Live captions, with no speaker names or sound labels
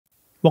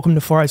Welcome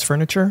to Foureyes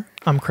Furniture.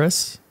 I'm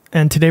Chris,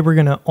 and today we're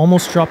gonna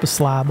almost drop a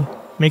slab,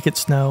 make it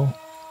snow,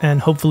 and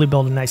hopefully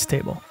build a nice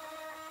table.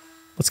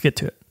 Let's get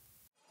to it.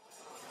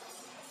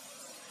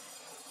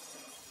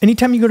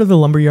 Anytime you go to the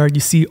lumberyard,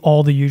 you see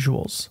all the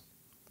usuals.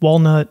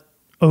 Walnut,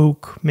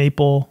 oak,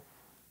 maple,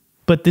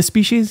 but this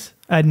species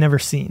I'd never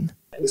seen.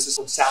 This is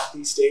from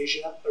Southeast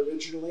Asia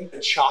originally. A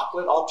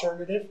chocolate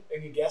alternative.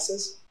 Any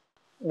guesses?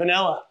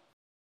 Vanilla.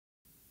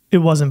 It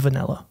wasn't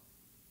vanilla.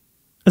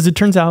 As it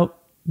turns out,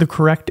 the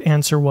correct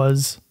answer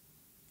was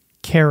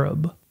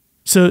carob.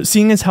 So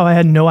seeing as how I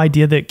had no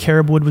idea that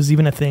carob wood was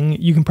even a thing,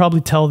 you can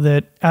probably tell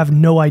that I have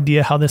no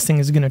idea how this thing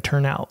is going to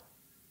turn out.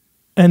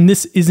 And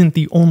this isn't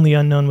the only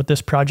unknown with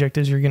this project,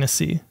 as you're going to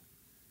see.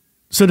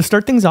 So to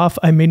start things off,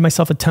 I made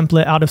myself a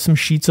template out of some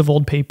sheets of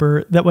old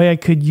paper. That way I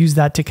could use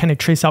that to kind of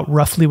trace out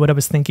roughly what I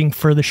was thinking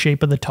for the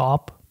shape of the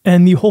top.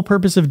 And the whole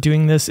purpose of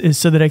doing this is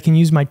so that I can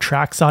use my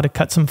track saw to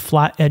cut some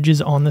flat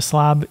edges on the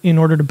slab in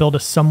order to build a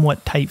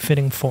somewhat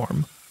tight-fitting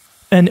form.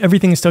 And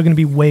everything is still going to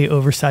be way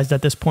oversized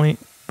at this point,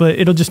 but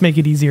it'll just make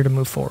it easier to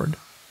move forward.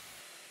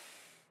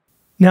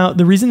 Now,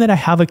 the reason that I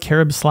have a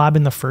carob slab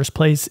in the first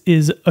place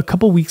is a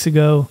couple weeks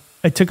ago,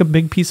 I took a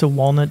big piece of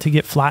walnut to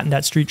get flattened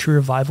at Street Tree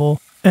Revival.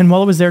 And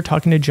while I was there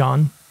talking to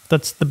John,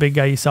 that's the big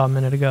guy you saw a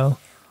minute ago,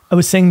 I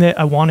was saying that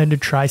I wanted to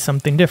try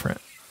something different.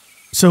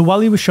 So while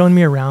he was showing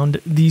me around,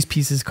 these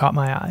pieces caught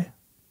my eye.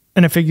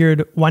 And I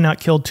figured, why not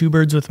kill two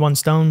birds with one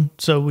stone?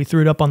 So we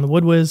threw it up on the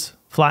WoodWhiz,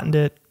 flattened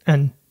it,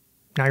 and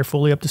now you're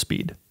fully up to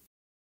speed.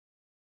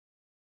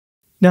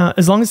 Now,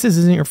 as long as this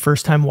isn't your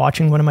first time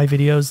watching one of my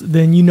videos,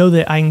 then you know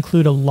that I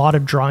include a lot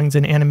of drawings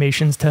and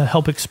animations to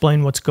help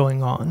explain what's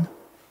going on.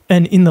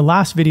 And in the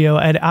last video,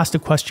 I had asked a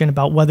question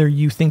about whether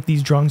you think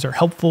these drawings are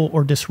helpful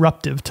or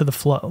disruptive to the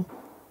flow.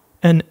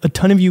 And a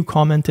ton of you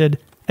commented,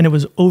 and it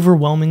was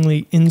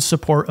overwhelmingly in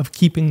support of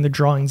keeping the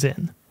drawings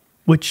in,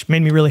 which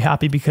made me really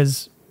happy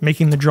because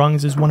making the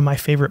drawings is one of my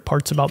favorite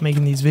parts about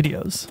making these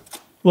videos.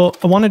 Well,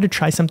 I wanted to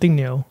try something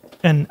new,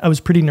 and I was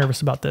pretty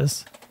nervous about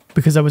this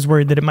because I was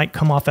worried that it might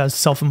come off as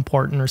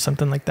self-important or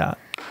something like that.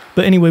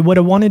 But anyway, what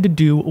I wanted to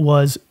do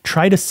was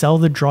try to sell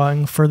the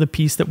drawing for the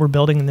piece that we're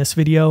building in this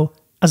video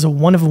as a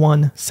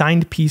one-of-one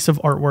signed piece of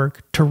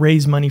artwork to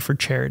raise money for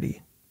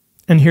charity.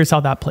 And here's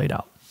how that played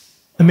out.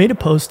 I made a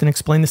post and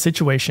explained the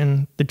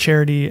situation, the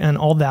charity, and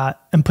all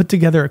that, and put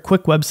together a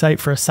quick website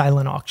for a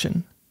silent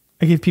auction.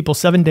 I gave people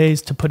 7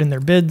 days to put in their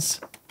bids.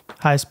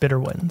 Highest bidder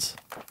wins.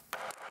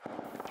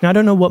 Now, I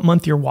don't know what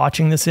month you're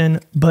watching this in,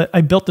 but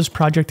I built this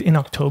project in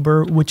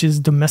October, which is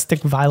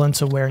Domestic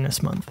Violence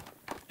Awareness Month.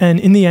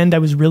 And in the end, I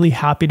was really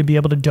happy to be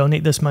able to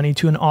donate this money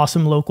to an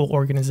awesome local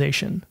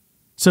organization.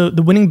 So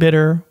the winning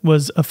bidder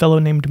was a fellow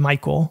named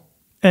Michael,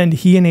 and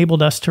he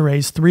enabled us to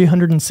raise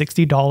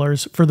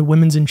 $360 for the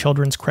Women's and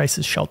Children's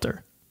Crisis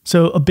Shelter.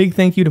 So a big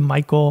thank you to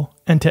Michael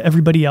and to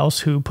everybody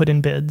else who put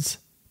in bids.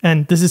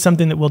 And this is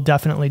something that we'll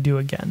definitely do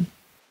again.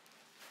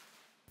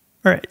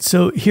 All right,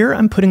 so here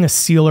I'm putting a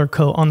sealer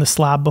coat on the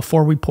slab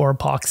before we pour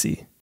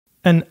epoxy.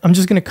 And I'm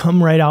just gonna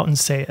come right out and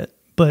say it,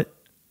 but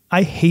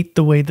I hate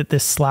the way that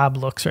this slab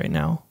looks right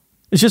now.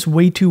 It's just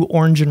way too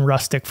orange and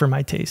rustic for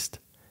my taste.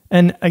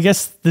 And I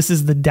guess this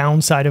is the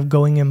downside of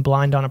going in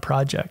blind on a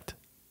project.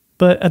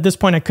 But at this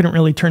point I couldn't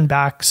really turn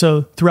back,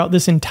 so throughout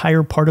this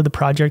entire part of the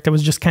project I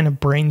was just kind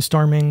of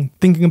brainstorming,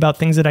 thinking about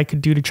things that I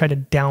could do to try to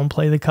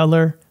downplay the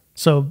color.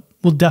 So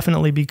we'll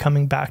definitely be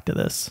coming back to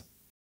this.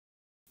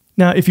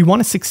 Now, if you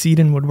want to succeed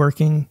in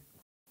woodworking,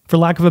 for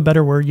lack of a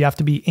better word, you have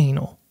to be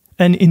anal.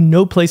 And in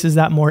no place is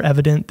that more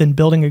evident than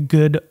building a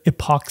good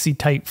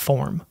epoxy-tight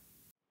form.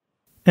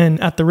 And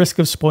at the risk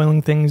of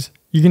spoiling things,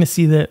 you're going to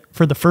see that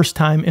for the first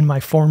time in my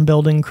form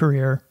building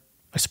career,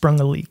 I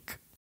sprung a leak,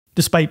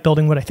 despite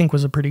building what I think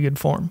was a pretty good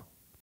form.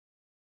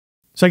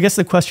 So I guess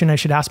the question I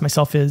should ask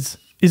myself is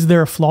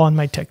there a flaw in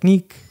my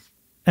technique?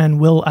 And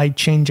will I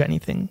change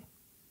anything?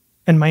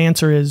 And my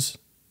answer is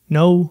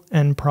no,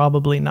 and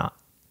probably not.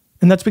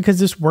 And that's because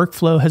this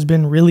workflow has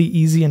been really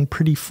easy and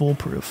pretty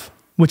foolproof,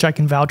 which I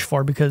can vouch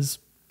for because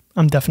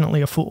I'm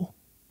definitely a fool.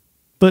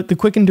 But the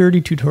quick and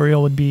dirty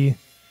tutorial would be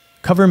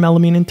cover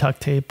melamine and tuck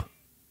tape,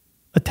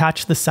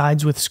 attach the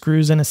sides with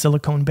screws and a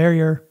silicone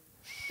barrier,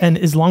 and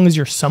as long as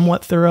you're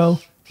somewhat thorough,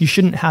 you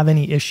shouldn't have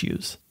any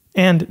issues.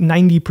 And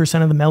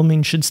 90% of the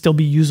melamine should still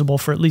be usable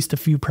for at least a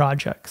few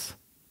projects.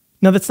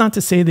 Now, that's not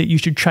to say that you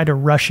should try to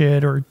rush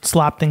it or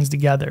slap things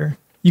together.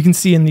 You can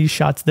see in these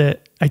shots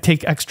that I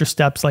take extra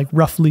steps like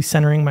roughly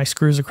centering my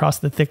screws across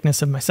the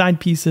thickness of my side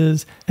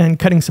pieces and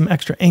cutting some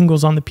extra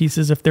angles on the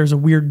pieces if there's a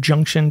weird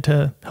junction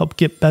to help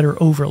get better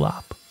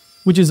overlap,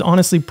 which is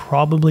honestly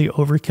probably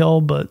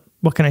overkill, but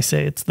what can I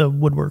say? It's the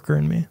woodworker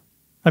in me.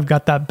 I've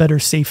got that better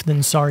safe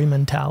than sorry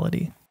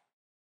mentality,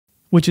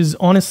 which is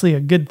honestly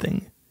a good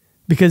thing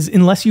because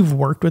unless you've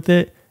worked with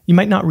it, you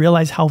might not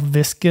realize how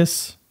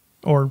viscous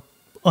or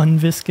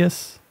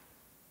unviscous,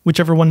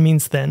 whichever one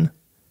means thin,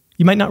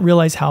 you might not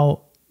realize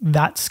how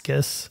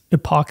vatskous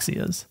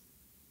epoxy is.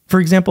 For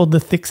example, the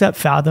Thickset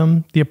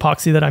Fathom, the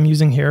epoxy that I'm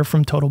using here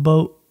from Total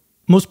Boat,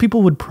 most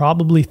people would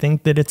probably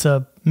think that it's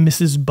a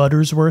Mrs.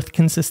 Buttersworth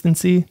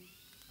consistency,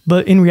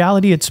 But in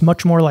reality, it's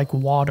much more like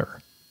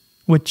water,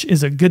 which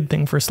is a good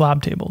thing for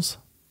slab tables.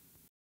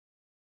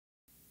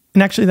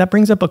 And actually, that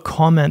brings up a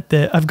comment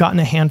that I've gotten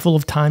a handful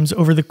of times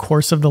over the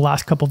course of the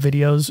last couple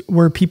videos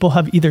where people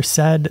have either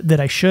said that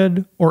I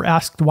should, or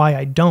asked why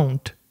I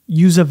don't,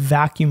 use a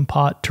vacuum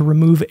pot to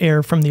remove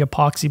air from the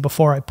epoxy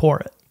before I pour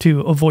it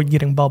to avoid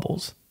getting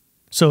bubbles.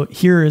 So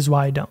here is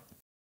why I don't.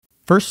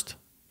 First,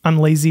 I'm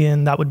lazy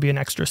and that would be an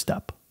extra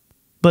step.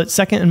 But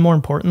second, and more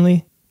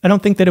importantly, I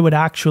don't think that it would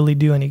actually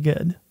do any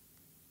good.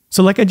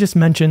 So like I just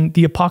mentioned,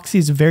 the epoxy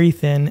is very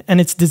thin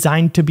and it's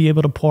designed to be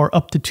able to pour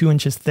up to 2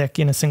 inches thick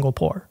in a single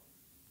pour.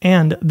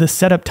 And the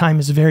setup time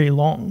is very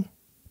long.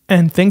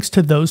 And thanks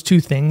to those two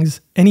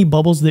things, any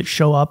bubbles that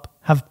show up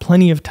have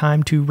plenty of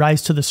time to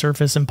rise to the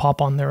surface and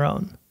pop on their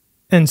own.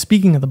 And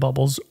speaking of the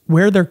bubbles,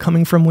 where they're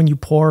coming from when you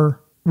pour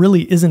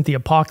really isn't the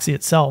epoxy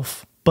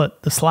itself,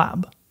 but the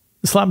slab.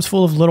 The slab's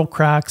full of little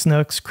cracks,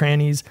 nooks,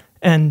 crannies,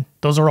 and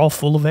those are all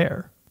full of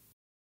air.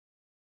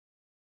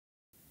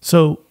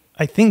 So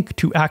I think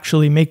to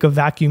actually make a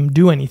vacuum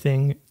do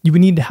anything, you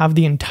would need to have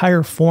the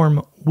entire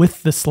form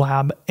with the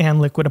slab and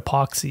liquid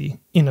epoxy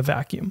in a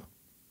vacuum.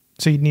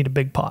 So you'd need a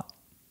big pot.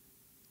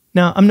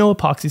 Now, I'm no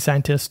epoxy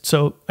scientist,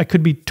 so I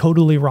could be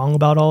totally wrong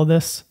about all of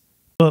this,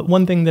 but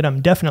one thing that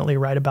I'm definitely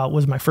right about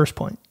was my first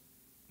point,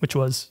 which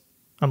was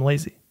I'm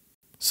lazy.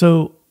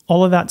 So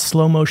all of that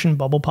slow motion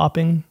bubble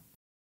popping,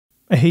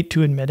 I hate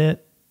to admit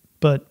it,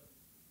 but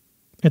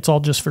it's all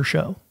just for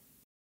show.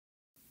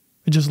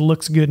 It just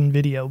looks good in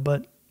video,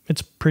 but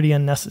it's pretty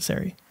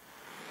unnecessary.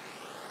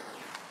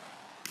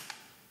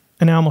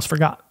 And I almost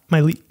forgot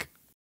my leak.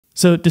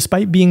 So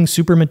despite being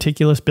super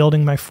meticulous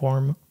building my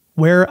form,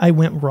 where I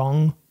went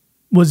wrong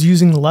was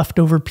using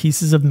leftover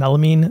pieces of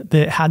melamine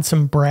that had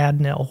some brad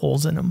nail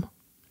holes in them.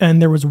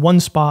 And there was one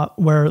spot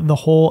where the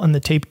hole and the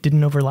tape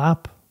didn't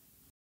overlap.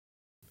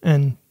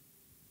 And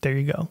there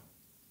you go.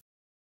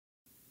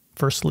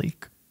 First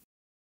leak.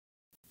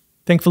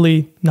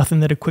 Thankfully, nothing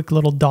that a quick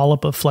little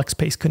dollop of flex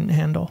paste couldn't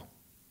handle.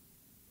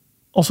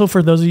 Also,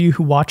 for those of you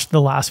who watched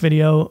the last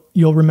video,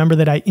 you'll remember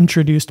that I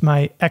introduced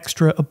my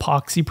extra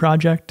epoxy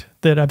project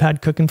that I've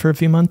had cooking for a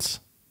few months,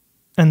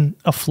 and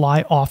a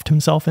fly offed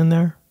himself in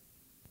there.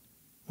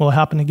 Well, it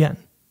happened again.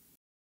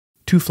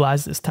 2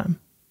 flies this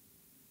time.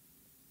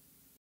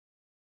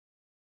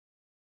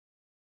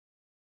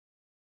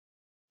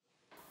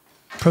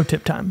 Pro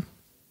tip time.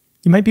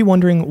 You might be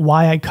wondering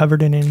why I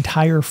covered an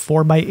entire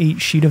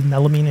 4x8 sheet of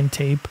melamine and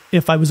tape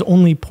if I was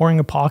only pouring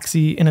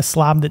epoxy in a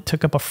slab that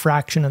took up a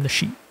fraction of the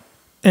sheet.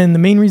 And the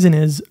main reason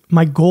is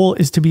my goal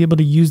is to be able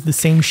to use the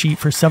same sheet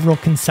for several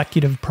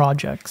consecutive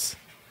projects.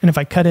 And if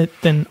I cut it,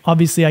 then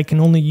obviously I can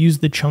only use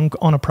the chunk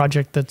on a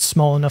project that's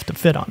small enough to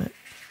fit on it.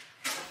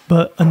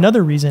 But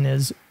another reason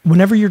is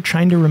whenever you're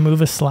trying to remove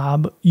a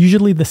slab,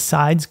 usually the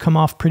sides come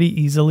off pretty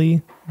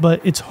easily, but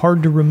it's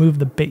hard to remove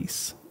the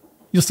base.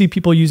 You'll see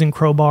people using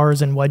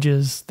crowbars and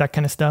wedges, that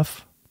kind of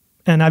stuff.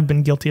 And I've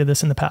been guilty of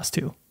this in the past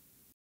too.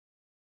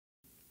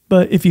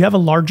 But if you have a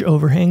large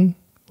overhang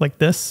like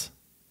this,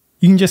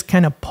 you can just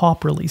kind of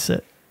pop release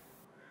it,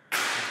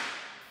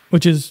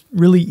 which is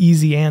really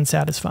easy and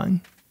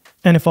satisfying.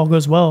 And if all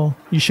goes well,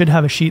 you should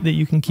have a sheet that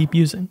you can keep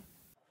using.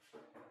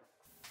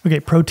 Okay,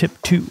 pro tip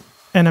 2.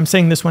 And I'm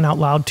saying this one out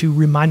loud to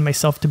remind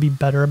myself to be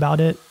better about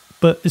it,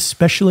 but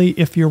especially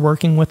if you're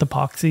working with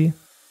epoxy,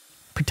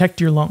 protect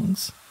your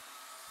lungs.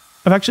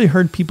 I've actually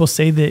heard people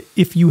say that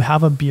if you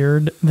have a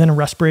beard, then a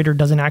respirator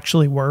doesn't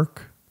actually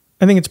work.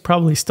 I think it's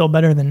probably still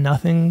better than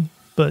nothing,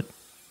 but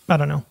I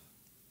don't know.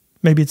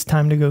 Maybe it's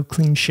time to go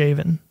clean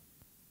shaven.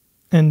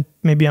 And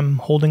maybe I'm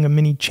holding a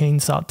mini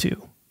chainsaw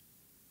too,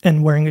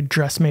 and wearing a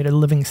dress made of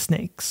living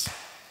snakes.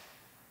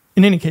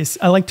 In any case,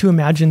 I like to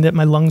imagine that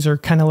my lungs are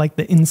kind of like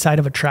the inside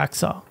of a track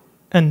saw,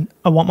 and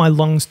I want my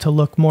lungs to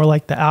look more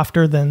like the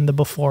after than the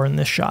before in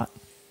this shot.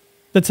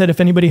 That said,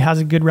 if anybody has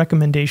a good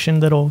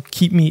recommendation that'll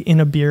keep me in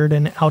a beard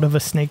and out of a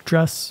snake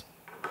dress,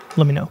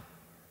 let me know.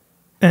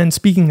 And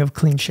speaking of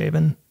clean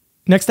shaven,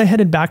 next I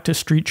headed back to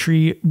Street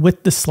Tree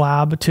with the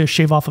slab to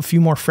shave off a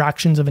few more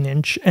fractions of an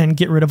inch and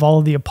get rid of all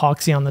of the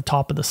epoxy on the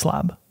top of the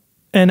slab.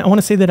 And I want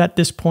to say that at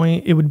this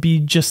point, it would be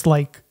just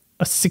like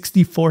a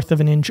 64th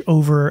of an inch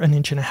over an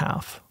inch and a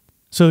half.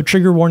 So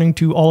trigger warning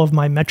to all of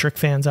my metric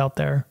fans out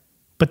there,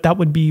 but that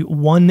would be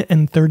 1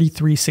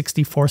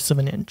 33/64 of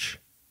an inch,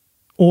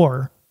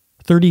 or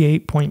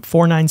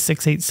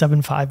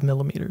 38.496875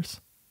 millimeters.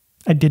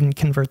 I didn't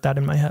convert that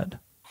in my head.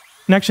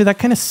 And actually that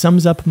kind of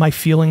sums up my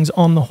feelings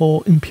on the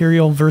whole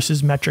imperial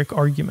versus metric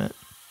argument.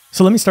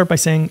 So let me start by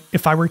saying,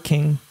 if I were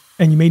king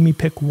and you made me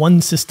pick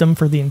one system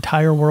for the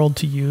entire world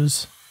to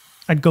use,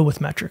 I'd go with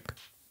metric.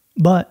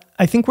 But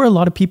I think where a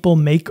lot of people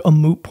make a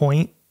moot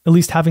point, at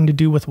least having to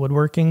do with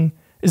woodworking,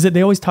 is that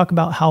they always talk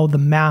about how the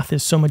math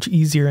is so much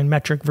easier in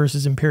metric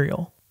versus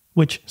imperial,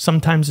 which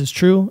sometimes is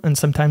true and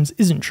sometimes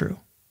isn't true.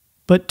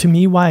 But to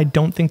me, why I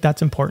don't think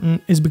that's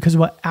important is because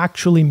what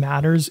actually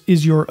matters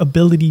is your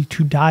ability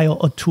to dial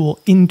a tool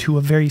into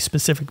a very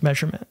specific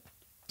measurement.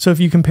 So if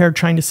you compare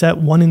trying to set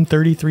 1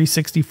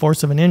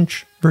 33/64 of an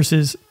inch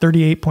versus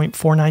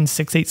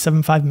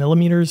 38.496875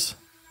 millimeters,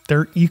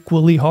 they're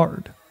equally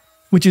hard.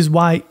 Which is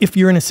why if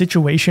you're in a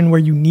situation where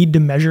you need to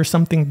measure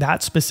something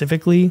that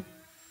specifically,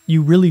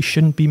 you really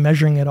shouldn't be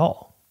measuring at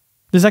all.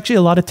 There's actually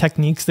a lot of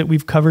techniques that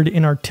we've covered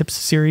in our tips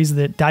series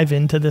that dive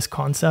into this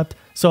concept,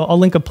 so I'll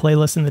link a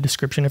playlist in the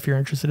description if you're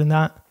interested in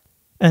that.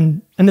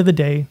 And end of the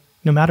day,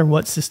 no matter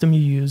what system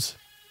you use,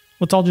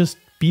 let's all just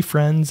be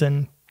friends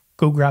and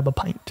go grab a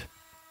pint.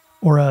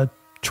 Or a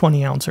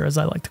 20 ouncer, as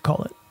I like to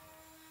call it.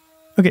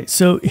 Okay,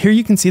 so here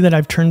you can see that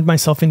I've turned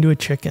myself into a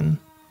chicken.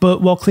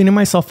 But while cleaning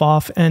myself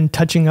off and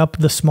touching up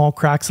the small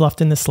cracks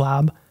left in the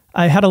slab,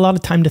 I had a lot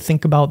of time to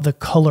think about the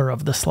color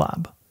of the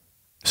slab.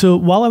 So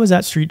while I was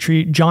at Street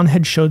Treat, John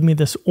had showed me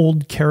this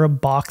old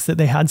Carob box that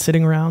they had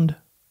sitting around.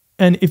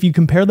 And if you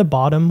compare the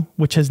bottom,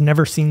 which has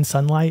never seen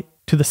sunlight,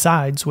 to the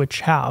sides,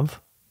 which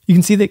have, you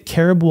can see that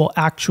Carob will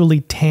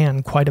actually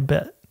tan quite a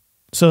bit.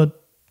 So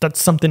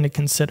that's something to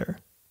consider.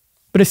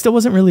 But I still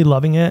wasn't really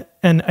loving it,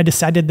 and I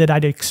decided that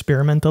I'd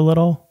experiment a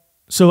little.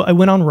 So I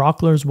went on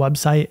Rockler's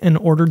website and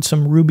ordered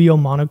some Rubio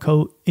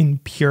Monocoat in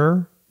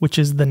Pure, which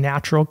is the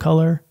natural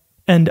color,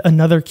 and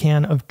another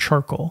can of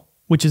charcoal,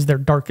 which is their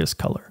darkest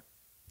color.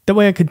 That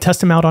way I could test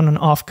them out on an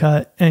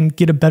offcut and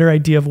get a better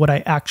idea of what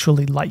I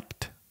actually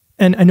liked.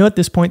 And I know at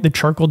this point the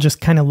charcoal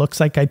just kind of looks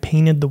like I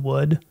painted the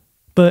wood,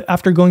 but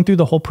after going through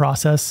the whole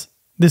process,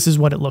 this is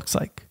what it looks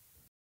like.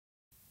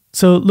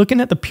 So looking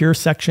at the Pure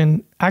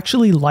section, I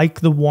actually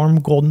like the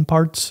warm golden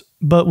parts,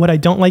 but what I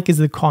don't like is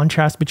the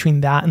contrast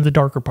between that and the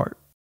darker part.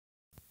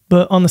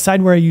 But on the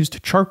side where I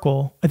used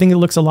charcoal, I think it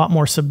looks a lot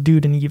more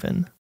subdued and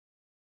even.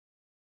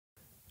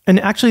 And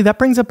actually that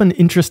brings up an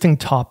interesting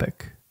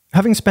topic.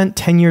 Having spent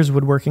 10 years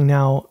woodworking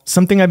now,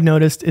 something I've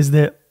noticed is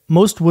that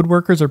most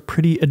woodworkers are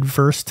pretty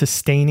adverse to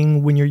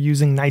staining when you're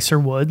using nicer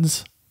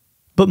woods,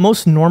 but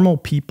most normal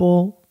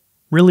people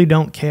really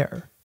don't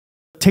care.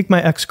 Take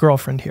my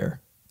ex-girlfriend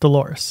here,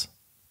 Dolores.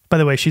 By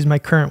the way, she's my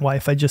current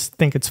wife. I just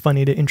think it's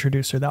funny to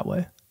introduce her that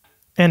way.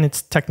 And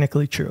it's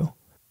technically true.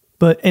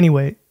 But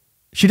anyway,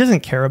 she doesn't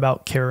care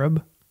about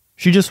Carob.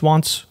 She just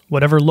wants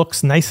whatever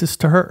looks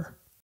nicest to her.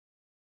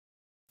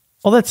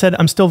 All that said,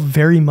 I'm still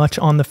very much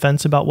on the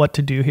fence about what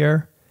to do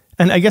here.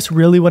 And I guess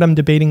really what I'm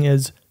debating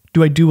is,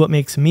 do I do what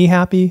makes me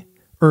happy?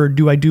 Or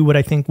do I do what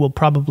I think will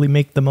probably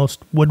make the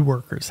most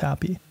woodworkers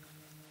happy?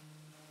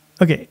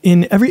 Okay,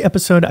 in every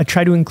episode, I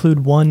try to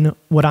include one,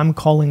 what I'm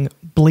calling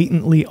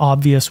blatantly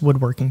obvious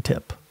woodworking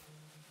tip.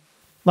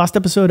 Last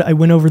episode, I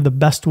went over the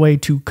best way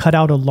to cut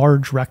out a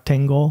large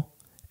rectangle.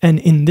 And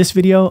in this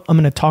video, I'm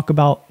going to talk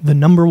about the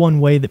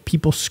 #1 way that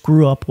people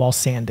screw up while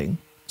sanding.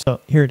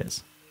 So here it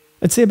is.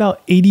 I'd say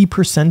about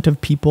 80%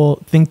 of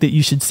people think that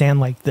you should sand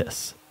like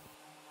this.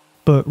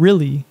 But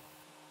really,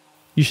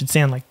 you should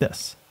sand like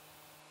this.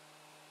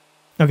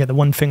 Okay, the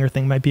one finger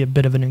thing might be a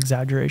bit of an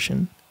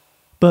exaggeration.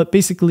 But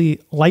basically,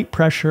 light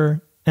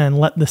pressure and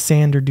let the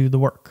sander do the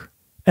work.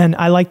 And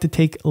I like to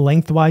take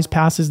lengthwise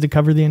passes to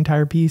cover the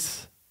entire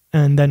piece,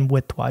 and then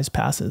widthwise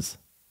passes.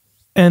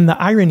 And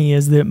the irony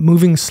is that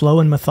moving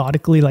slow and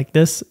methodically like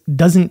this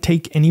doesn't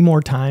take any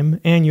more time,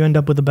 and you end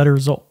up with a better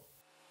result.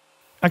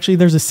 Actually,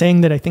 there's a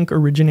saying that I think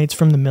originates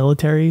from the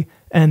military,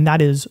 and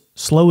that is,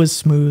 slow is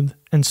smooth,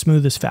 and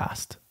smooth is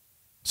fast.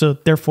 So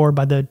therefore,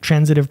 by the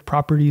transitive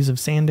properties of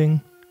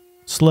sanding,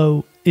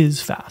 slow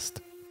is fast.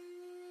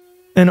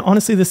 And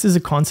honestly, this is a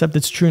concept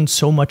that's true in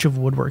so much of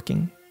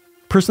woodworking.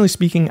 Personally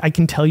speaking, I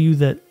can tell you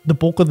that the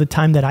bulk of the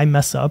time that I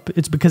mess up,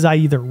 it's because I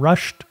either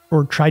rushed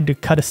or tried to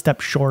cut a step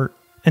short,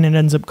 and it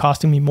ends up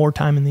costing me more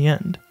time in the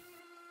end.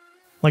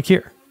 Like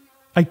here,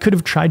 I could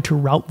have tried to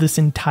route this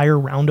entire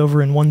round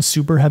over in one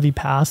super heavy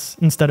pass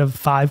instead of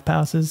 5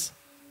 passes,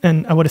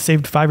 and I would have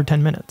saved 5 or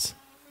 10 minutes.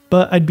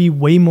 But I'd be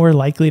way more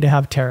likely to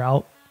have tear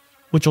out,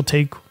 which will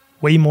take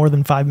way more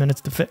than 5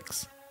 minutes to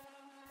fix.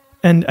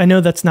 And I know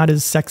that's not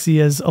as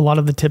sexy as a lot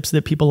of the tips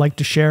that people like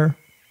to share,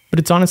 but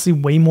it's honestly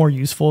way more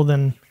useful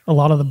than a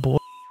lot of the bull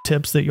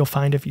tips that you'll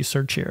find if you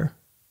search here.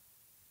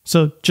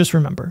 So just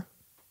remember,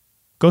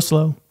 go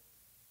slow,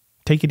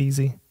 take it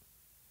easy,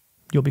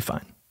 you'll be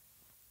fine.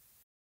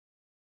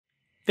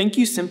 Thank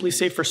you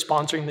SimpliSafe for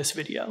sponsoring this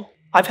video.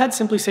 I've had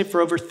SimpliSafe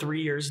for over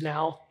 3 years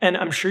now, and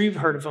I'm sure you've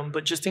heard of them,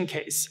 but just in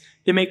case,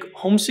 they make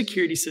home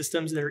security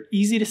systems that are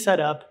easy to set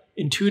up,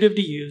 intuitive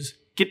to use,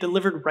 get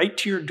delivered right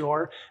to your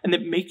door, and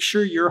that make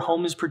sure your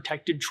home is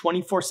protected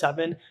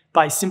 24/7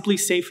 by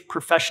SimpliSafe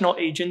professional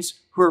agents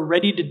who are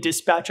ready to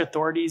dispatch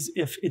authorities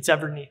if it's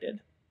ever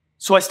needed.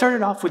 So I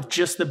started off with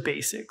just the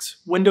basics: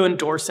 window and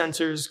door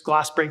sensors,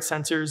 glass break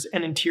sensors,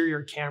 and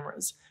interior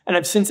cameras. And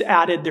I've since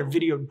added their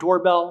video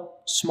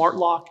doorbell, smart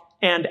lock,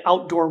 and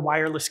outdoor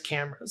wireless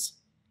cameras,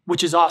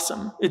 which is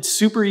awesome. It's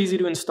super easy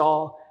to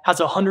install, has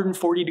a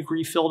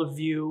 140-degree field of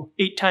view,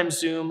 8x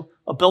zoom,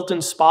 a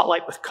built-in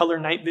spotlight with color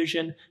night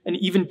vision, and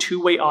even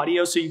 2-way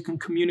audio so you can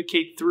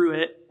communicate through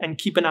it and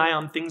keep an eye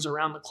on things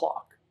around the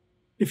clock.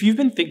 If you've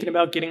been thinking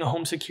about getting a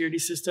home security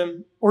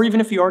system, or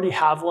even if you already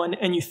have one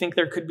and you think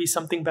there could be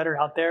something better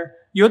out there,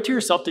 you owe it to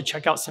yourself to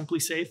check out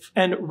SimpliSafe.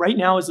 And right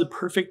now is the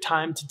perfect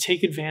time to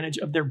take advantage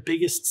of their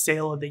biggest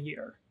sale of the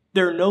year.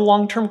 There are no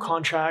long-term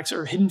contracts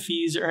or hidden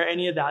fees or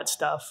any of that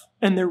stuff,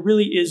 and there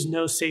really is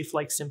no safe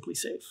like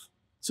SimpliSafe.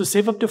 So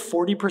save up to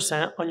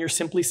 40% on your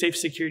SimpliSafe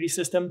security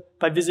system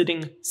by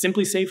visiting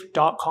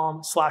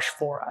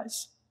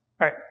simplisafe.com/Foureyes.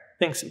 All right,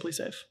 thanks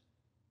SimpliSafe.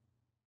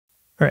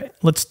 All right,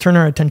 let's turn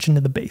our attention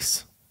to the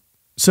base.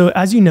 So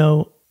as you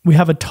know, we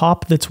have a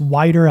top that's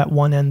wider at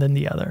one end than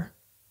the other.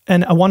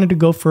 And I wanted to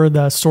go for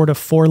the sort of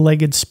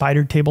four-legged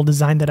spider table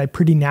design that I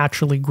pretty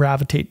naturally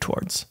gravitate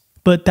towards.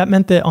 But that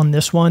meant that on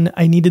this one,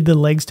 I needed the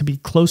legs to be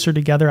closer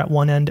together at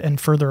one end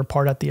and further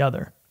apart at the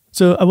other.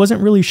 So I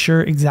wasn't really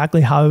sure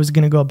exactly how I was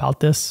going to go about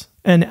this.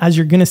 And as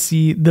you're going to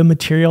see, the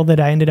material that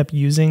I ended up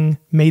using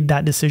made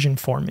that decision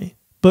for me.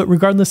 But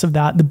regardless of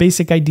that, the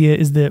basic idea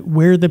is that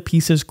where the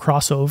pieces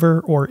cross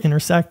over or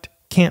intersect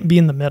can't be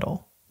in the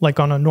middle, like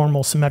on a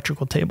normal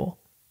symmetrical table.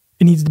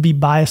 It needs to be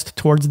biased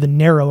towards the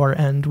narrower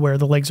end where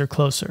the legs are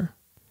closer.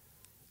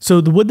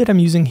 So the wood that I'm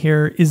using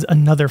here is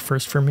another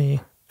first for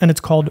me, and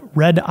it's called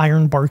red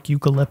Iron Bark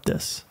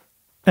Eucalyptus.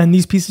 And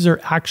these pieces are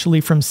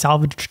actually from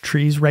salvaged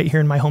trees right here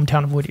in my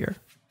hometown of Whittier.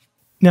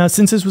 Now,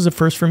 since this was a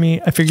first for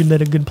me, I figured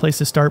that a good place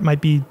to start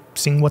might be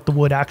seeing what the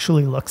wood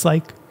actually looks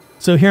like.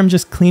 So here I'm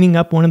just cleaning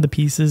up one of the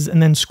pieces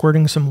and then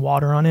squirting some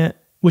water on it,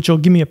 which will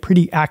give me a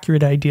pretty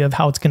accurate idea of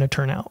how it's going to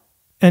turn out.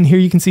 And here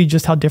you can see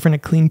just how different a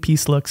clean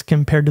piece looks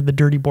compared to the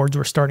dirty boards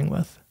we're starting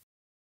with.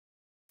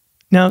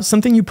 Now,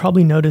 something you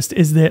probably noticed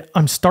is that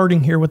I'm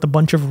starting here with a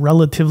bunch of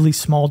relatively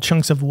small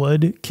chunks of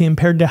wood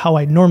compared to how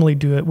I normally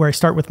do it, where I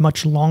start with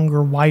much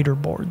longer, wider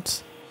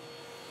boards.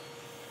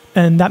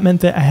 And that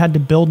meant that I had to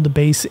build the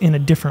base in a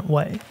different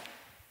way.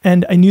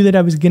 And I knew that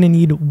I was going to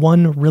need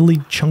one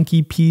really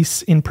chunky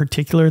piece in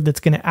particular that's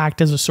going to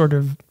act as a sort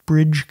of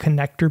bridge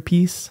connector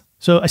piece.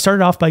 So I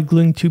started off by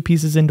gluing two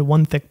pieces into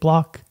one thick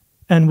block,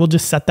 and we'll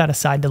just set that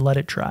aside to let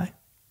it dry.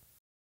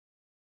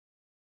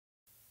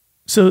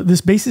 So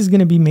this base is going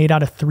to be made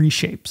out of three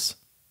shapes: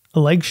 a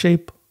leg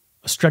shape,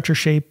 a stretcher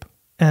shape,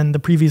 and the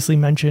previously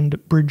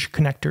mentioned bridge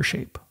connector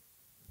shape.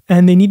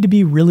 And they need to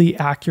be really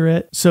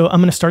accurate, so I'm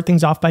going to start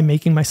things off by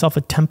making myself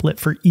a template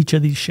for each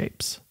of these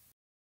shapes.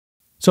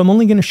 So I'm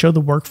only going to show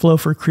the workflow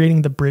for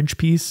creating the bridge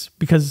piece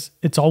because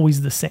it's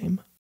always the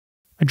same.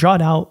 I draw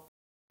it out,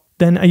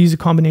 then I use a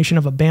combination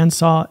of a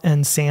bandsaw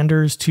and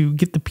sanders to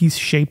get the piece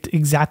shaped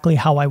exactly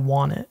how I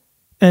want it.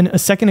 And a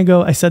second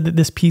ago, I said that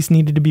this piece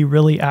needed to be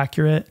really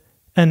accurate,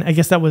 and I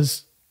guess that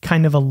was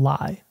kind of a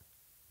lie,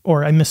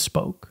 or I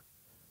misspoke.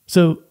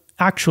 So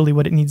actually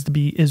what it needs to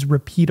be is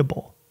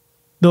repeatable.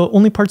 The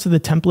only parts of the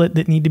template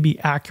that need to be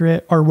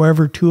accurate are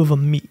wherever two of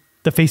them meet,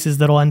 the faces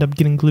that'll end up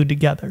getting glued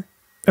together.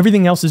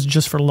 Everything else is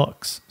just for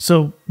looks.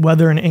 So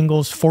whether an angle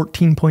is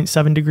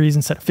 14.7 degrees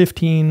instead of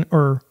 15,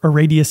 or a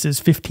radius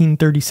is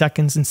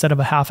 15/32 instead of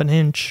a half an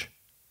inch,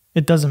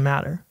 it doesn't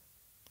matter.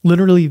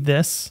 Literally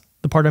this,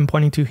 the part I'm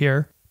pointing to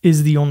here,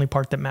 is the only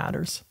part that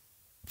matters,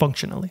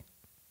 functionally.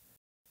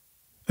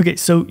 Okay,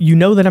 so you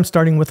know that I'm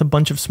starting with a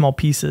bunch of small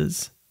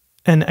pieces,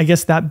 and I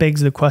guess that begs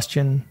the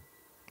question,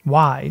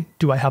 why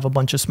do I have a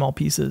bunch of small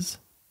pieces?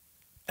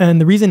 And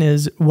the reason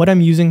is, what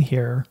I'm using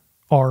here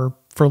are,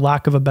 for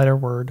lack of a better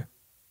word,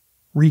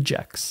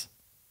 rejects.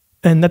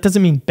 And that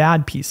doesn't mean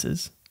bad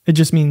pieces. It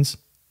just means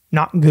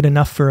not good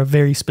enough for a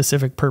very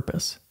specific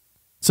purpose.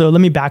 So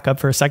let me back up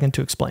for a second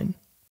to explain.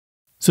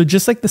 So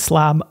just like the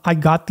slab, I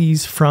got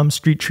these from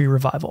Street Tree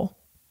Revival.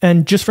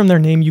 And just from their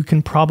name, you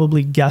can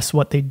probably guess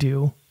what they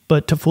do.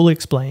 But to fully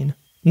explain,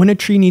 when a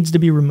tree needs to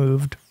be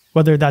removed,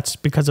 whether that's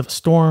because of a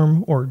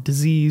storm or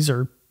disease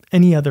or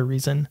any other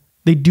reason,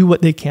 they do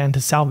what they can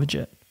to salvage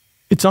it.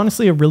 It's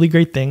honestly a really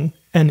great thing,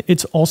 and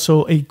it's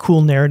also a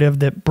cool narrative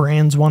that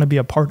brands want to be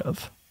a part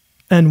of.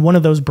 And one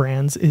of those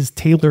brands is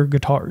Taylor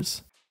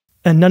Guitars.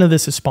 And none of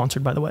this is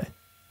sponsored, by the way.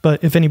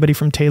 But if anybody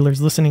from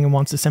Taylor's listening and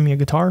wants to send me a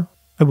guitar,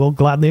 I will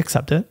gladly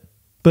accept it.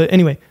 But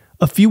anyway,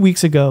 a few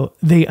weeks ago,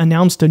 they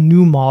announced a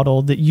new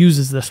model that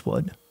uses this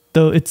wood,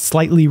 though it's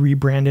slightly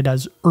rebranded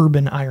as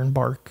Urban Iron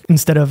Bark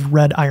instead of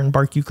Red Iron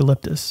Bark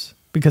Eucalyptus,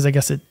 because I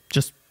guess it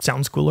just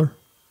sounds cooler.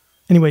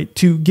 Anyway,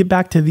 to get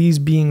back to these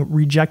being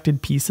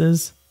rejected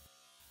pieces,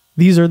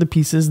 these are the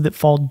pieces that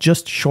fall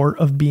just short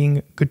of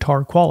being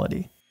guitar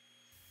quality.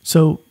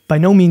 So by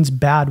no means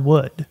bad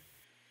wood,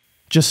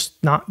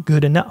 just not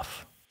good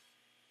enough.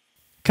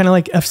 Kind of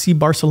like FC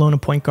Barcelona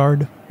point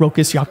guard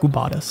Rokas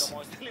Jakubatas.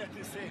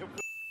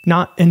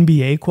 Not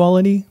NBA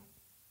quality,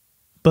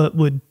 but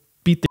would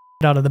beat the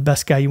shit out of the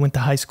best guy you went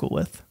to high school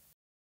with.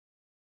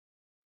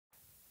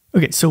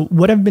 Okay, so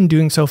what I've been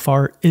doing so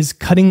far is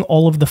cutting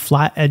all of the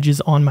flat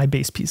edges on my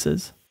base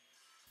pieces.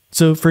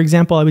 So for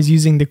example, I was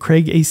using the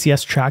Craig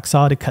ACS track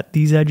saw to cut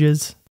these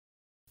edges.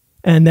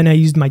 And then I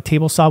used my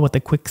table saw with a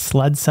quick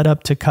sled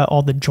setup to cut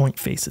all the joint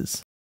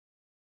faces.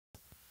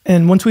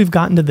 And once we've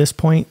gotten to this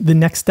point, the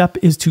next step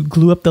is to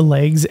glue up the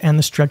legs and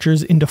the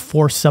stretchers into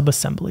 4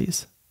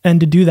 sub-assemblies. And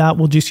to do that,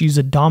 we'll just use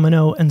a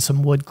domino and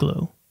some wood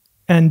glue.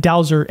 And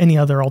dowels or any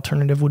other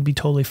alternative would be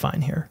totally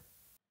fine here.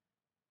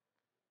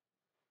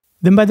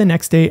 Then by the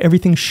next day,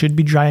 everything should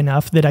be dry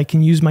enough that I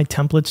can use my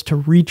templates to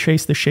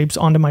retrace the shapes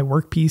onto my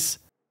workpiece.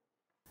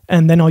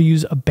 And then I'll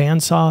use a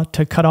bandsaw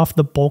to cut off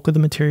the bulk of the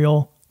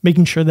material,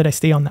 making sure that I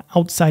stay on the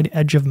outside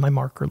edge of my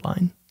marker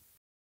line.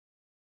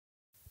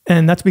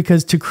 And that's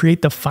because to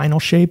create the final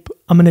shape,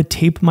 I'm going to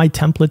tape my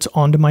templates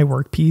onto my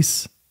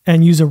workpiece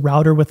and use a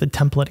router with a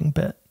templating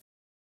bit.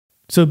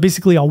 So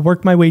basically I'll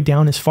work my way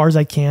down as far as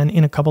I can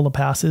in a couple of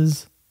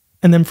passes.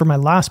 And then for my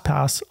last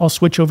pass, I'll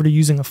switch over to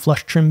using a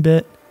flush trim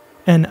bit.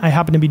 And I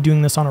happen to be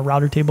doing this on a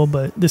router table,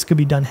 but this could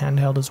be done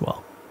handheld as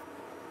well.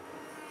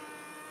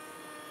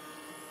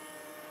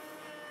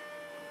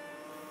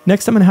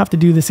 Next, I'm going to have to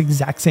do this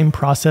exact same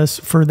process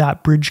for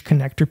that bridge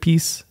connector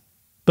piece.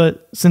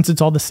 But since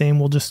it's all the same,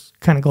 we'll just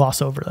kind of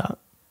gloss over that.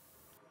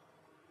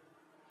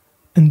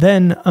 And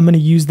then I'm going to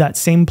use that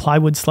same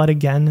plywood sled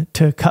again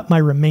to cut my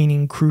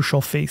remaining crucial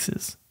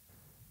faces.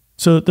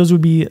 So those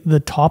would be the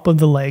top of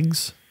the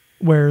legs,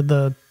 where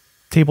the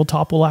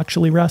tabletop will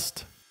actually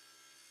rest.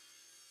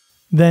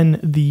 Then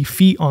the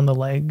feet on the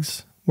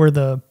legs, where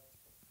the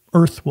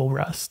earth will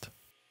rest.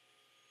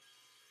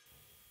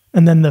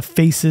 And then the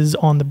faces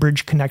on the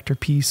bridge connector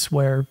piece,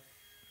 where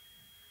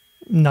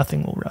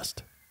nothing will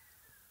rest.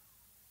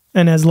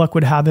 And as luck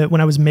would have it,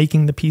 when I was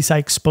making the piece, I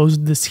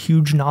exposed this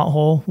huge knot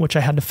hole, which I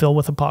had to fill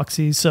with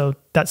epoxy, so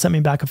that set me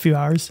back a few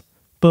hours.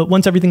 But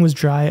once everything was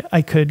dry,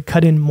 I could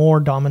cut in more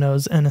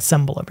dominoes and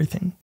assemble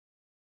everything.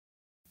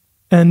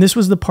 And this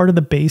was the part of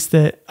the base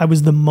that I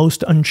was the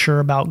most unsure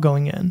about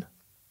going in.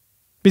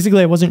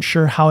 Basically, I wasn't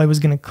sure how I was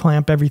going to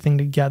clamp everything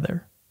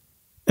together.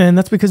 And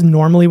that's because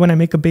normally when I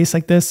make a base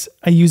like this,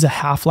 I use a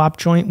half lap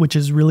joint, which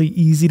is really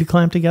easy to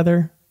clamp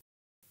together.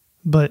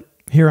 But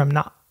here I'm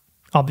not,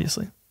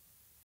 obviously.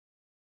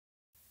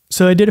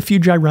 So I did a few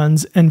dry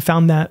runs and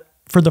found that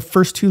for the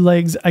first two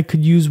legs, I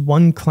could use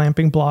one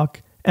clamping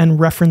block and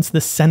reference the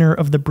center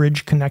of the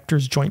bridge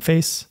connector's joint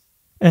face,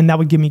 and that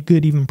would give me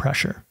good even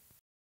pressure.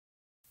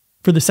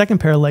 For the second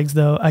pair of legs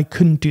though, I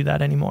couldn't do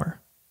that anymore.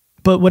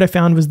 But what I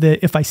found was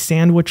that if I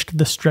sandwiched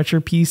the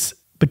stretcher piece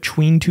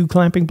between two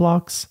clamping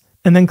blocks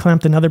and then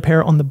clamped another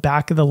pair on the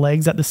back of the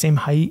legs at the same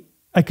height,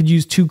 I could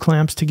use two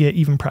clamps to get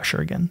even pressure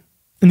again.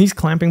 And these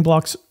clamping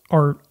blocks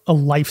are a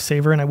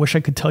lifesaver, and I wish I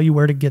could tell you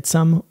where to get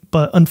some,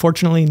 but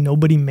unfortunately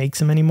nobody makes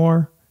them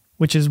anymore,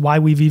 which is why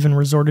we've even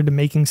resorted to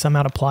making some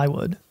out of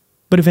plywood.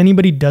 But if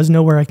anybody does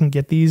know where I can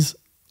get these,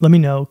 let me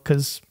know,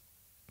 because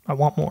I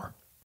want more.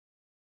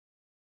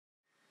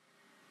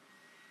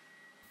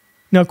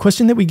 Now, a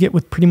question that we get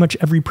with pretty much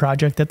every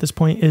project at this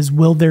point is,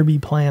 will there be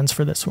plans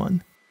for this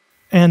one?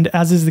 And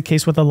as is the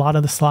case with a lot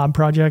of the slab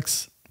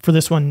projects, for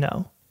this one,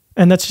 no.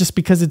 And that's just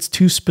because it's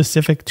too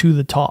specific to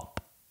the top.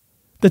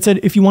 That said,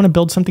 if you want to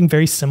build something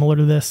very similar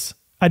to this,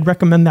 I'd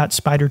recommend that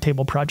spider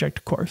table project,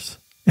 of course.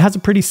 It has a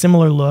pretty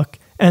similar look,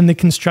 and the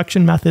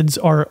construction methods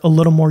are a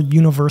little more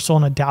universal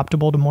and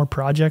adaptable to more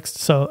projects,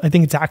 so I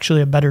think it's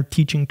actually a better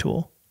teaching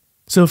tool.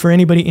 So for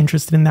anybody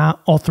interested in that,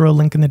 I'll throw a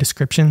link in the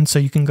description so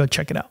you can go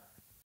check it out.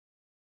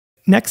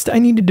 Next, I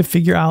needed to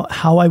figure out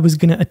how I was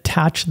going to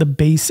attach the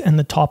base and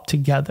the top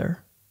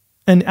together.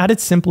 And at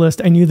its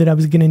simplest, I knew that I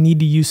was going to need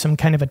to use some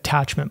kind of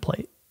attachment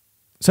plate.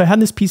 So I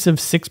had this piece of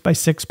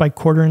 6x6 by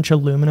 1/4 inch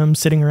aluminum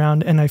sitting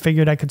around, and I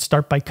figured I could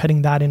start by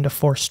cutting that into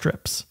 4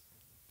 strips.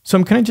 So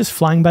I'm kind of just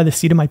flying by the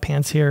seat of my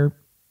pants here,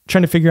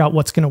 trying to figure out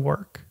what's going to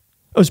work.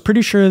 I was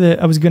pretty sure that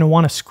I was going to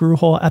want a screw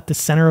hole at the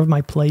center of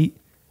my plate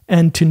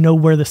and to know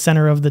where the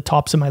center of the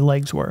tops of my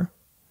legs were.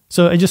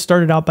 So I just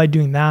started out by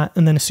doing that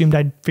and then assumed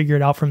I'd figure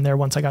it out from there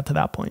once I got to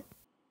that point.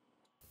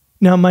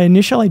 Now, my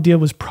initial idea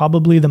was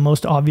probably the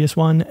most obvious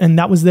one, and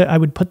that was that I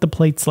would put the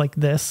plates like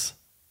this,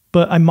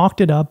 but I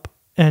mocked it up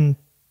and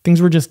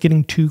things were just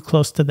getting too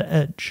close to the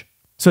edge.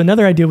 So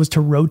another idea was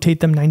to rotate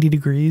them 90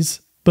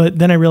 degrees, but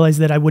then I realized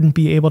that I wouldn't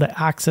be able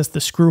to access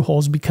the screw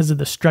holes because of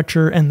the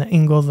stretcher and the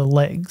angle of the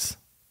legs.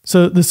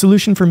 So the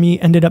solution for me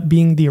ended up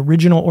being the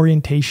original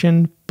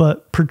orientation,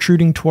 but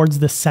protruding towards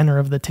the center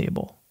of the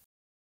table.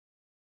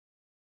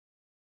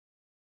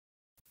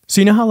 So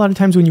you know how a lot of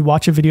times when you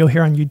watch a video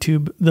here on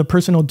YouTube, the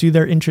person will do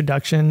their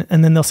introduction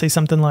and then they'll say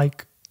something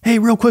like, "Hey,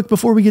 real quick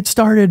before we get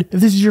started,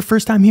 if this is your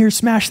first time here,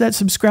 smash that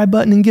subscribe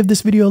button and give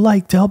this video a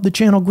like to help the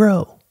channel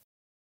grow."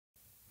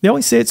 They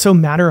always say it so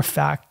matter of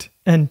fact,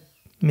 and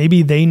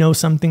maybe they know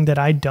something that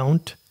I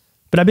don't,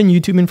 but I've been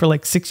YouTubing for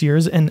like 6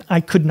 years and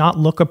I could not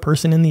look a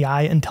person in the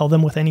eye and tell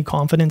them with any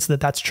confidence that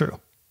that's true.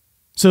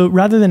 So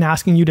rather than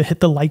asking you to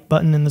hit the like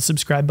button and the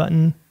subscribe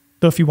button,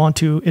 though if you want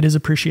to, it is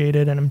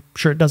appreciated and I'm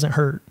sure it doesn't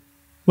hurt,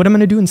 what I'm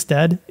going to do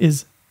instead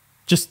is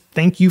just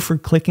thank you for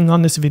clicking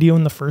on this video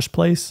in the first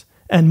place,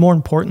 and more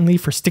importantly,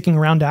 for sticking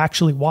around to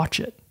actually watch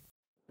it.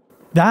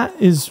 That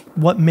is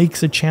what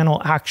makes a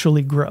channel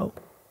actually grow.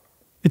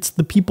 It's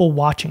the people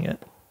watching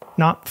it,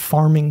 not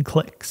farming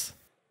clicks.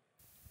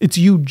 It's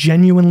you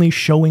genuinely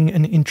showing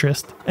an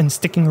interest and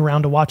sticking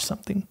around to watch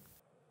something.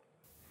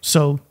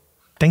 So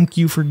thank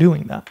you for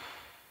doing that.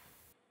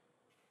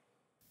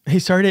 Hey,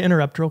 sorry to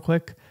interrupt real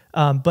quick,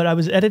 but I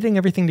was editing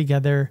everything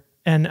together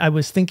and I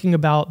was thinking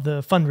about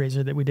the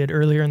fundraiser that we did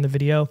earlier in the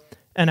video,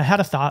 and I had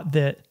a thought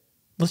that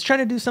let's try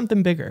to do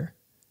something bigger.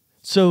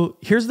 So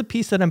here's the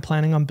piece that I'm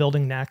planning on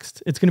building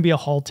next. It's going to be a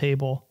hall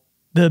table.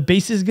 The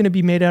base is going to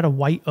be made out of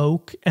white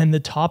oak, and the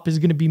top is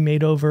going to be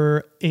made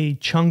over a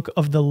chunk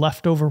of the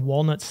leftover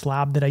walnut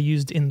slab that I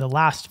used in the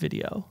last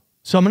video.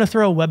 So I'm going to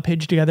throw a web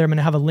page together. I'm going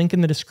to have a link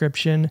in the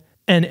description,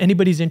 and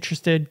anybody's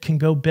interested can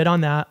go bid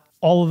on that.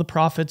 All of the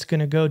profit's going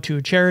to go to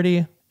a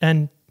charity,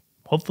 and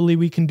hopefully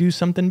we can do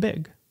something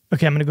big.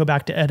 Okay, I'm going to go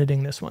back to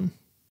editing this one.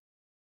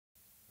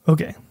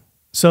 Okay,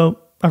 so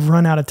I've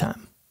run out of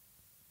time.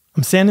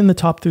 I'm sanding the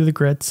top through the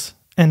grits,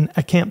 and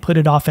I can't put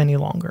it off any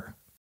longer.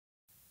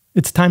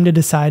 It's time to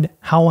decide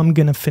how I'm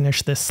going to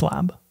finish this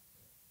slab.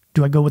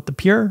 Do I go with the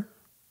pure,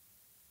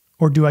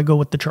 or do I go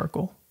with the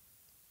charcoal?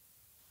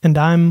 And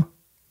I'm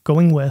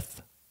going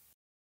with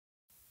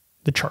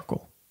the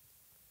charcoal.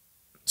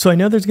 So I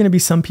know there's going to be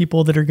some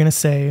people that are going to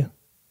say,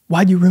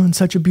 why'd you ruin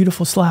such a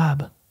beautiful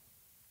slab?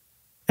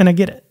 And I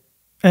get it.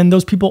 And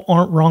those people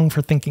aren't wrong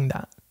for thinking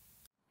that.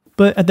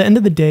 But at the end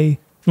of the day,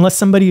 unless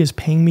somebody is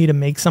paying me to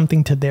make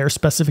something to their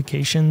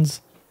specifications,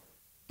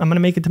 I'm going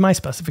to make it to my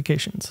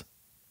specifications.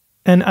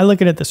 And I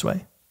look at it this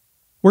way.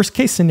 Worst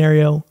case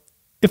scenario,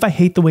 if I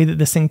hate the way that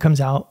this thing comes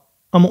out,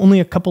 I'm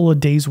only a couple of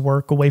days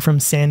work away from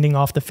sanding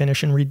off the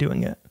finish and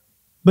redoing it.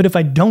 But if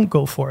I don't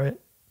go for it,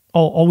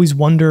 I'll always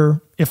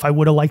wonder if I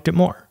would have liked it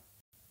more.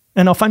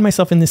 And I'll find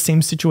myself in this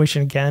same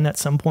situation again at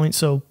some point,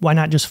 so why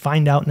not just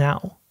find out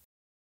now?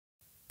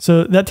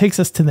 So that takes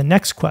us to the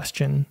next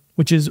question,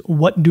 which is,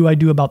 what do I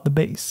do about the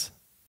base?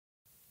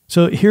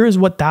 So here is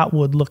what that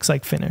wood looks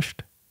like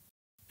finished.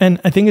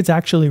 And I think it's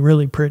actually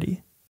really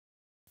pretty.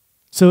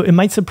 So it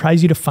might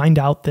surprise you to find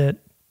out that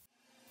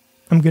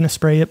I'm going to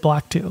spray it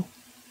black too.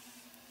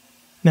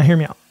 Now hear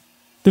me out.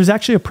 There's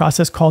actually a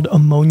process called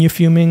ammonia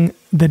fuming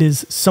that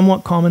is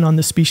somewhat common on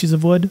this species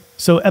of wood,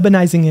 so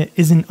ebonizing it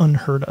isn't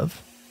unheard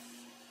of.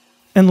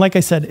 And like I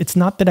said, it's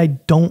not that I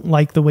don't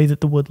like the way that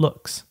the wood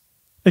looks.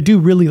 I do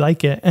really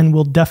like it, and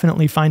will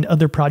definitely find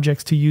other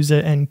projects to use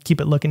it and keep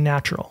it looking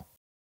natural.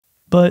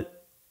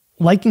 But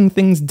liking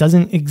things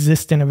doesn't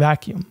exist in a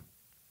vacuum.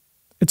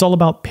 It's all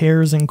about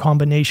pairs and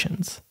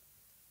combinations.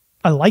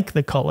 I like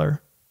the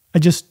color, I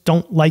just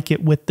don't like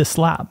it with the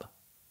slab.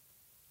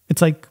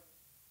 It's like,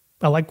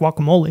 I like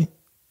guacamole,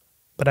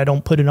 but I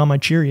don't put it on my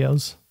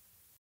Cheerios.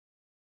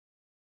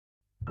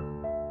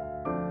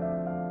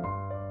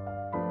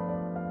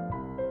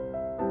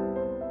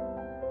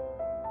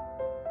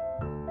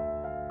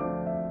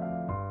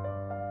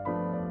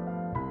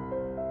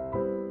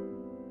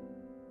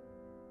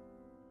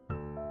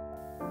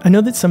 I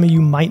know that some of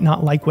you might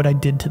not like what I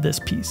did to this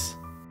piece.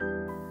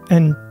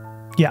 And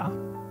yeah,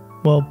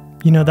 well,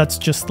 you know, that's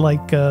just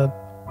like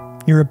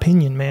your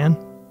opinion, man.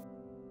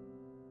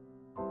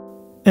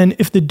 And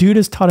if the dude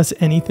has taught us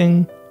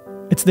anything,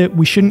 it's that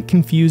we shouldn't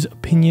confuse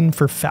opinion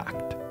for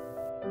fact.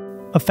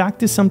 A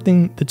fact is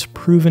something that's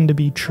proven to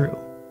be true.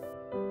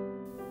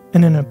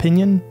 And an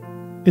opinion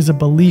is a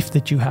belief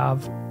that you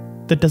have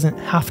that doesn't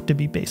have to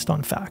be based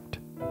on fact.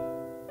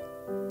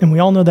 And we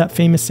all know that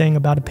famous saying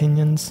about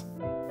opinions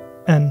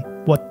and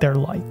what they're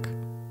like.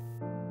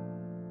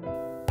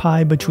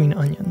 Pie between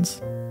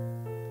onions.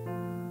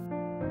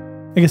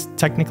 I guess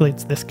technically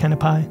it's this kind of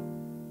pie,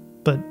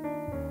 but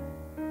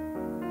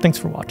thanks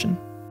for watching.